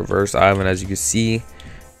back at Reverse Island, as you can see,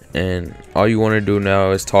 and all you want to do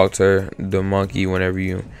now is talk to the monkey whenever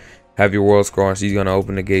you have your world scroll, and she's gonna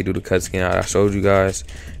open the gate, do the cutscene I showed you guys.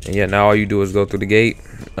 And yeah, now all you do is go through the gate.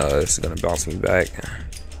 This is gonna bounce me back,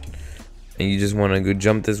 and you just want to go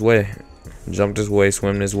jump this way,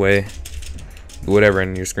 swim this way, do whatever,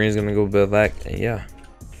 and your screen's gonna go black. And yeah,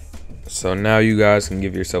 so now you guys can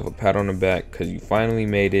give yourself a pat on the back because you finally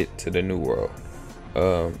made it to the new world.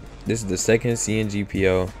 This is the second sea in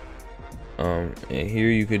GPO, and here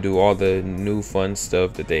you could do all the new fun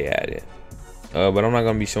stuff that they added. But I'm not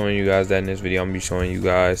gonna be showing you guys that in this video. I'm gonna be showing you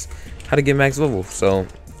guys how to get max level. So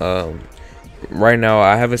right now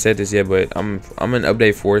I haven't said this yet, but I'm in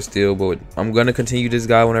update 4 still, but I'm gonna continue this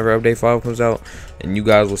guy whenever update 5 comes out, and you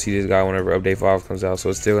guys will see this guy whenever update 5 comes out.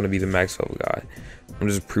 So it's still gonna be the max level guide. I'm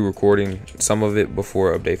just pre-recording some of it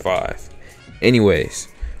before update 5. Anyways,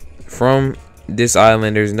 from this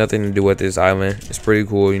island, there's nothing to do with this island. It's pretty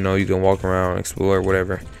cool, you know, you can walk around, explore,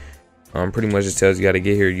 whatever. Pretty much just tells you how to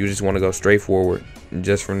get here. You just want to go straight forward.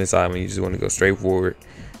 Just from this island, you just want to go straight forward,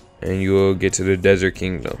 and you will get to the Desert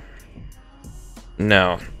Kingdom.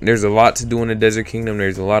 Now, there's a lot to do in the Desert Kingdom.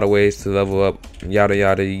 There's a lot of ways to level up, yada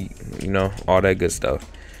yada, you know, all that good stuff.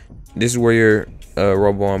 This is where your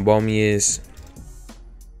Robo and Bomi is,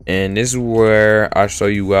 and this is where I show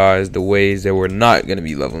you guys the ways that we're not going to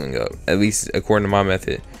be leveling up, at least according to my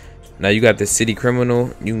method. Now you got the city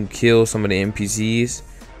criminal. You can kill some of the NPCs.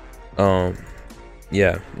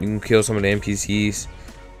 Yeah, you can kill some of the NPCs,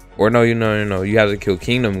 or no, you have to kill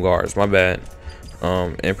kingdom guards, my bad.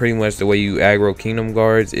 And pretty much the way you aggro kingdom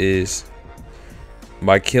guards is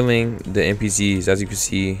by killing the NPCs. As you can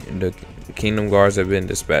see, the kingdom guards have been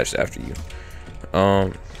dispatched after you.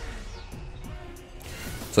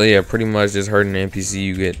 So yeah, pretty much just hurting the NPC,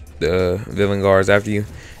 you get the villain guards after you.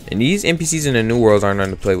 And these NPCs in the new worlds aren't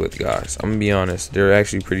nothing to play with, guys. I'm gonna be honest, they're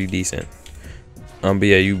actually pretty decent. But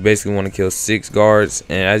yeah, you basically want to kill 6 guards,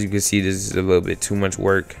 and as you can see, this is a little bit too much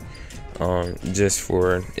work. Just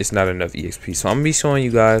for, it's not enough EXP. So I'm gonna be showing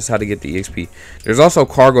you guys how to get the EXP. There's also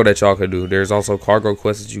cargo that y'all could do. There's also cargo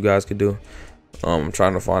quests that you guys could do. I'm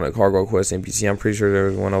trying to find a cargo quest NPC. I'm pretty sure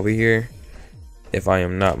there's one over here, if I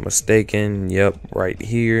am not mistaken. Yep, right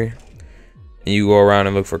here. And you go around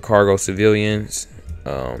and look for cargo civilians.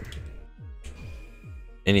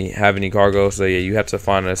 Any cargo. So yeah, you have to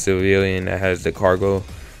find a civilian that has the cargo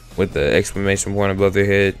with the exclamation point above their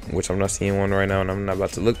head, which I'm not seeing one right now, and I'm not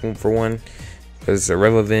about to look for one because it's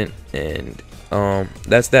irrelevant. And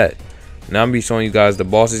that's that. Now I'm gonna be showing you guys the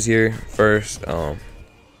bosses here first.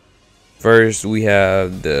 First we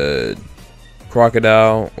have the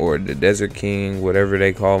crocodile, or the desert king, whatever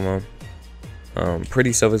they call them.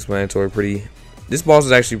 Pretty self-explanatory. This boss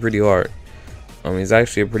is actually pretty hard. He's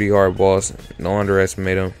actually a pretty hard boss. Don't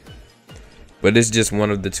underestimate him. But it's just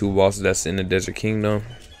one of the 2 bosses that's in the desert kingdom.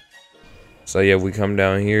 So yeah, we come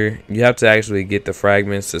down here. You have to actually get the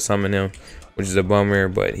fragments to summon him, which is a bummer.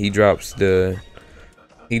 But he drops a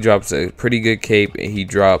pretty good cape, and he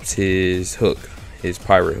drops his hook, his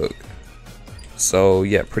pirate hook. So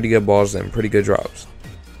yeah, pretty good balls and pretty good drops.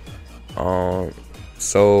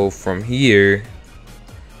 So from here,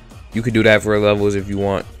 you could do that for levels if you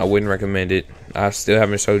want. I wouldn't recommend it. I still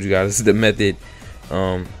haven't showed you guys the method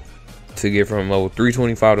to get from level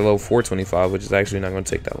 325 to level 425, which is actually not going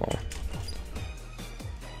to take that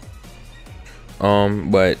long.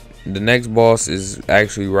 But the next boss is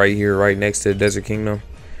actually right here, right next to the Desert Kingdom,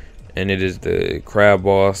 and it is the crab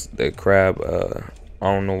boss. The crab, I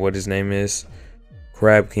don't know what his name is.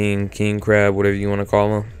 Crab King, King Crab, whatever you want to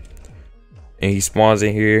call him. And he spawns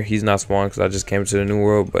in here. He's not spawned because I just came to the new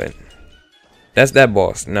world, but that's that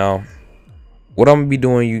boss. Now, what I'm gonna be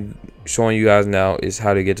doing, showing you guys now, is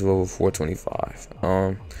how to get to level 425.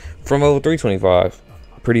 From level 325,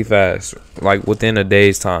 pretty fast, like within a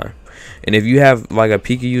day's time. And if you have like a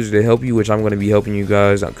Pika user to help you, which I'm gonna be helping you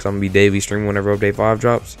guys, because I'm gonna be daily streaming whenever update 5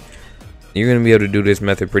 drops, you're gonna be able to do this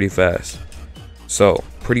method pretty fast. So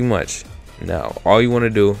pretty much, now all you want to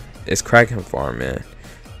do is Kraken farm, man.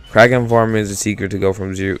 Kraken farm is the secret to go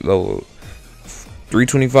from level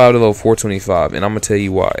 325 to level 425, and I'm gonna tell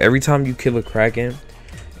you why. Every time you kill a Kraken,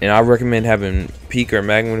 and I recommend having Pika or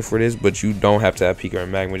Magma for this, but you don't have to have Pika or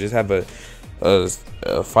Magma. Just have a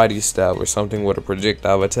fighting style or something with a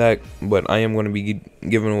projectile attack. But I am gonna be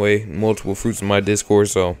giving away multiple fruits in my Discord,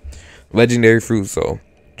 so legendary fruits. So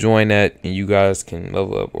join that, and you guys can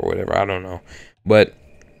level up or whatever. I don't know, but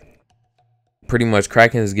pretty much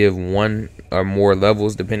Krakens give 1 or more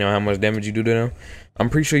levels depending on how much damage you do to them. I'm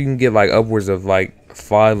pretty sure you can get like upwards of like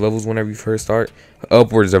 5 levels whenever you first start.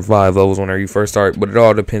 Upwards of 5 levels whenever you first start, but it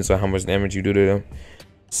all depends on how much damage you do to them.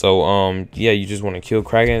 So yeah, you just want to kill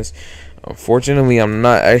Krakens. Unfortunately, I'm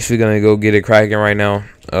not actually gonna go get a Kraken right now.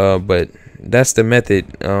 But that's the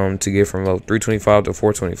method to get from level 325 to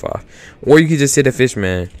 425. Or you can just hit a fish,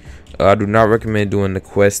 man. I do not recommend doing the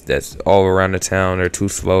quests that's all around the town. They're too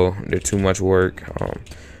slow. They're too much work.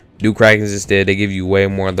 Do Krakens instead. They give you way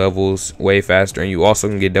more levels, way faster, and you also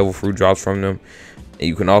can get devil fruit drops from them. And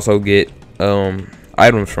you can also get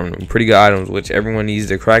items from them, pretty good items, which everyone needs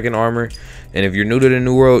the Kraken armor. And if you're new to the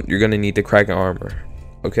new world, you're gonna need the Kraken armor.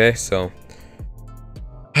 Okay, so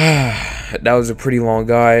that was a pretty long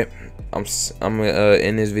guide. I'm gonna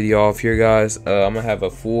end this video off here, guys. I'm gonna have a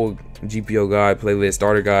full GPO guide, playlist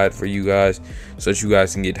starter guide for you guys, so that you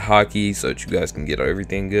guys can get hockey, so that you guys can get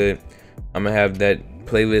everything good. I'm gonna have that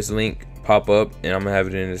playlist link pop up, and I'm gonna have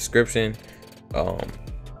it in the description,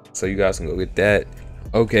 so you guys can go get that.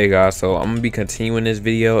 Okay, guys, so I'm gonna be continuing this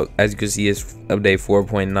video. As you can see, it's update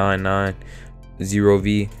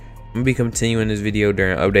 4.990V. I'm gonna be continuing this video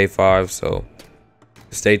during update 5, so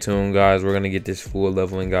stay tuned, guys. We're gonna get this full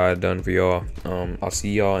leveling guide done for y'all. I'll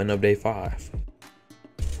see y'all in update 5.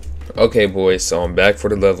 Okay, boys, so I'm back for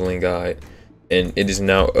the leveling guide, and it is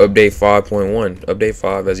now update 5.1. Update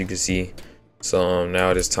 5, as you can see. So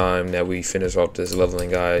now it is time that we finish off this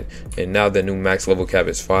leveling guide, and now the new max level cap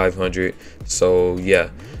is 500. So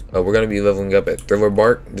yeah, we're gonna be leveling up at Thriller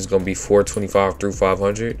Bark. This is gonna be 425 through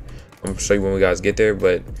 500. I'm gonna show you when we guys get there,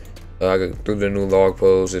 but I go through the new log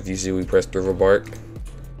post. If you see, we press Thriller Bark.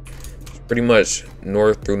 It's pretty much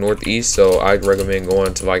north through northeast, so I recommend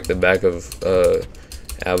going to like the back of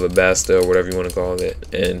Alabasta or whatever you want to call it,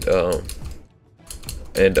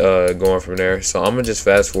 and going from there. So I'm gonna just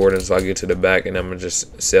fast forward until I get to the back, and I'm gonna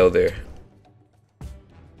just sail there.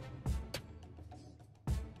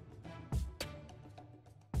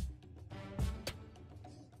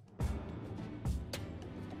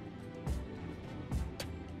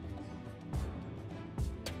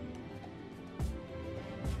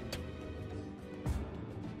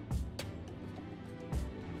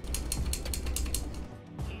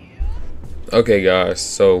 Okay guys,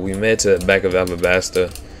 so we made to the back of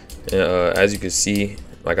Alabasta, and as you can see,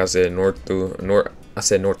 like I said, north through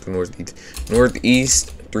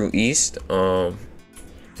northeast through east.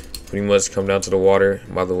 Pretty much come down to the water.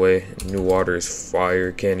 By the way, new water is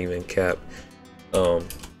fire, can't even cap.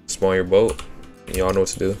 Spawn your boat, y'all know what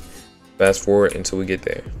to do. Fast forward until we get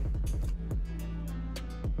there.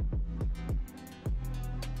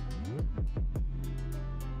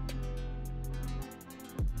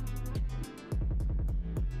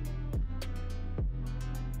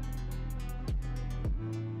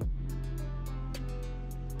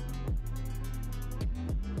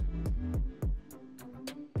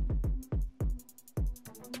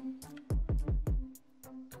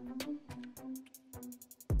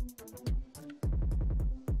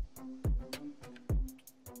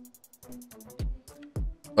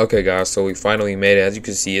 Okay guys, so we finally made it. As you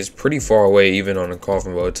can see, it's pretty far away even on the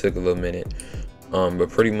coffin boat. It took a little minute, but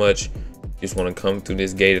pretty much you just want to come through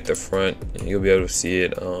this gate at the front and you'll be able to see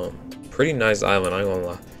it. Pretty nice island, I ain't gonna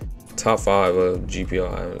lie. Top 5 of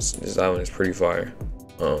GPO islands. This island is pretty fire.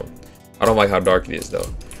 I don't like how dark it is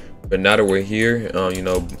though, but now that we're here, you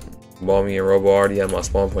know, Balmy and Robo already have my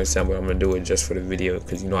spawn point set, but I'm gonna do it just for the video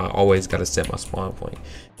because, you know, I always gotta set my spawn point.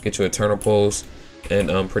 Get your eternal poles,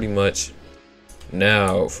 and pretty much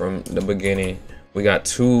now from the beginning we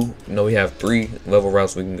got we have 3 level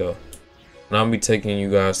routes we can go. And I'm gonna be taking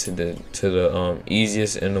you guys to the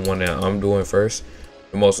easiest and the one that I'm doing first,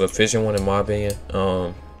 the most efficient one in my opinion.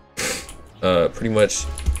 Pretty much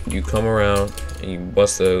you come around and you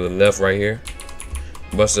bust the left right here,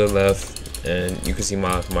 bust the left, and you can see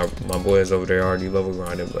my boys over there already level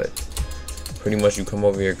grinding. But pretty much you come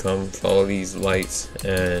over here, come follow these lights,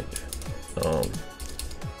 and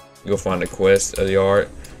you'll find the quest of the yard.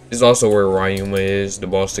 This is also where XayYuh I is, the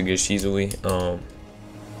boss to get XayYuh I.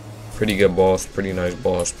 Pretty good boss, pretty nice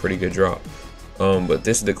boss, pretty good drop. But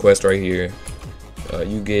this is the quest right here.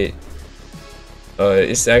 You get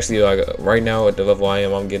it's actually like right now at the level I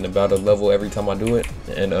am, I'm getting about a level every time I do it,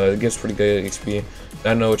 and it gives pretty good XP.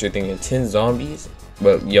 I know what you're thinking, 10 zombies,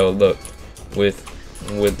 but yo, look, with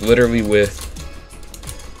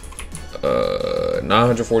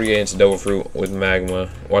 948 inch devil fruit with magma.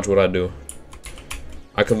 Watch what I do.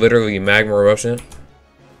 I could literally magma eruption.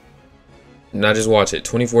 Not just watch it.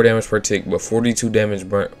 24 damage per tick, but 42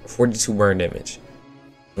 burn damage.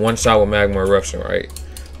 One shot with magma eruption, right?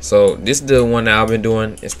 So this is the one that I've been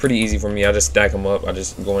doing. It's pretty easy for me. I just stack them up. I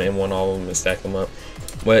just go in one all of them and stack them up.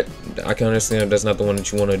 But I can understand if that's not the one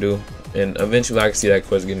that you want to do. And eventually I can see that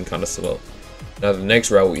quest getting kind of slow. Now the next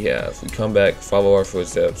route we have, we come back, follow our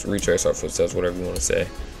footsteps, retrace our footsteps, whatever you want to say,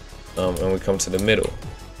 and we come to the middle,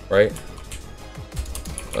 right?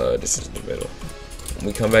 This is the middle.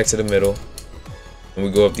 We come back to the middle, and we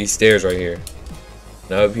go up these stairs right here.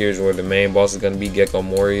 Now up here is where the main boss is going to be, Gecko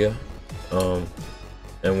Moria,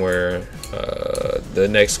 and where the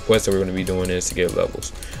next quest that we're going to be doing is to get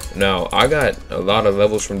levels. Now I got a lot of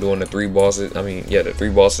levels from doing the 3 bosses. I mean, yeah, the 3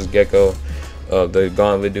 bosses, Gecko, the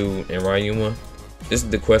Gauntlet dude, and XayYuh I. This is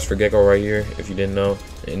the quest for Gecko right here, if you didn't know.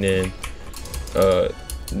 And then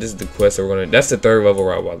this is the quest that we're gonna. That's the 3rd level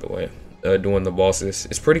route, by the way. Doing the bosses,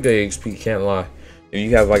 it's pretty good XP. Can't lie. If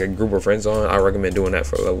you have like a group of friends on, I recommend doing that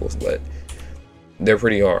for levels, but they're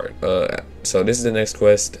pretty hard. So this is the next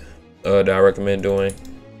quest that I recommend doing.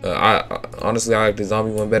 I honestly like the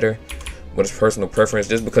zombie one better, but it's personal preference.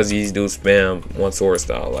 Just because these dudes spam one sword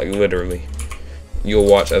style, like literally. You'll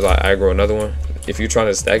watch as I aggro another one. If you're trying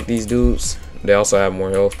to stack these dudes, they also have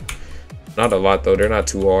more health. Not a lot though, they're not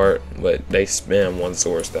too hard, but they spam one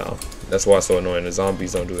sword style. That's why it's so annoying. The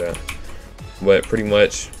zombies don't do that. But pretty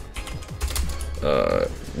much,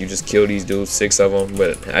 you just kill these dudes, 6 of them.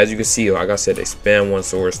 But as you can see, like I said, they spam one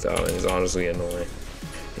sword style, and it's honestly annoying.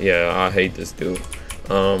 Yeah, I hate this dude.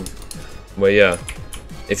 But yeah,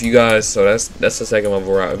 if you guys, so that's the 2nd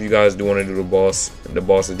level route. If you guys do want to do the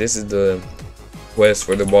bosses, this is the quest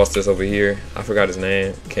for the boss that's over here. I forgot his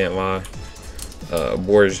name, can't lie.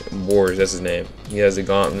 Boars, that's his name. He has the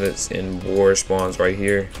gauntlets, and Boar spawns right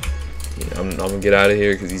here. I'm gonna get out of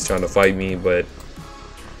here because he's trying to fight me, but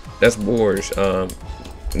that's Boars.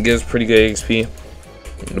 It gives pretty good XP.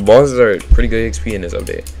 The bosses are pretty good XP in this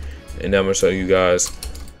update. And now I'm gonna show you guys.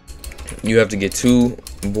 You have to get 2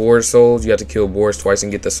 Boar souls. You have to kill Boars twice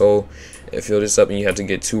and get the soul, and fill this up, and you have to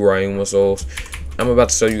get 2 XayYuh I souls. I'm about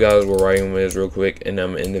to show you guys where XayYuh I is real quick, and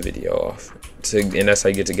I'm in the video off. And that's how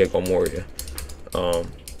you get to Gecko Moria.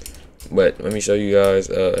 But let me show you guys.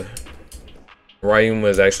 XayYuh I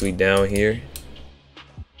is actually down here.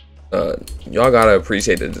 Y'all gotta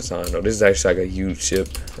appreciate the design though. This is actually like a huge ship.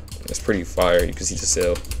 It's pretty fire. You can see the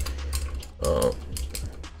sail.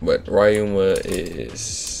 But XayYuh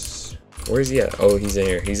is, where is he at? Oh, he's in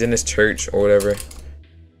here. He's in this church or whatever.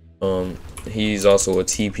 He's also a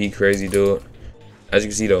TP crazy dude. As you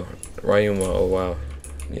can see though, XayYuh, oh wow,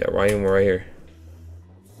 yeah, XayYuh right here.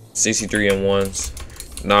 63 and ones,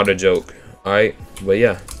 not a joke. All right, but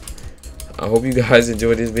yeah, I hope you guys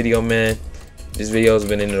enjoyed this video, man. This video has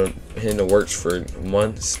been in the works for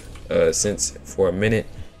months, for a minute.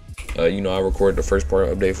 You know, I recorded the first part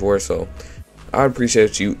of update 4, so I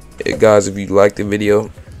appreciate you guys if you liked the video.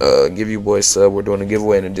 Give your boy a sub. We're doing a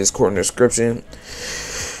giveaway in the Discord in the description.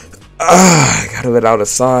 I gotta let out a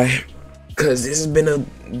sigh because this has been a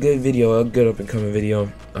good video, a good up and coming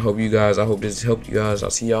video. I hope this helped you guys. I'll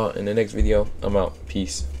see y'all in the next video. I'm out.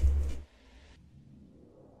 Peace.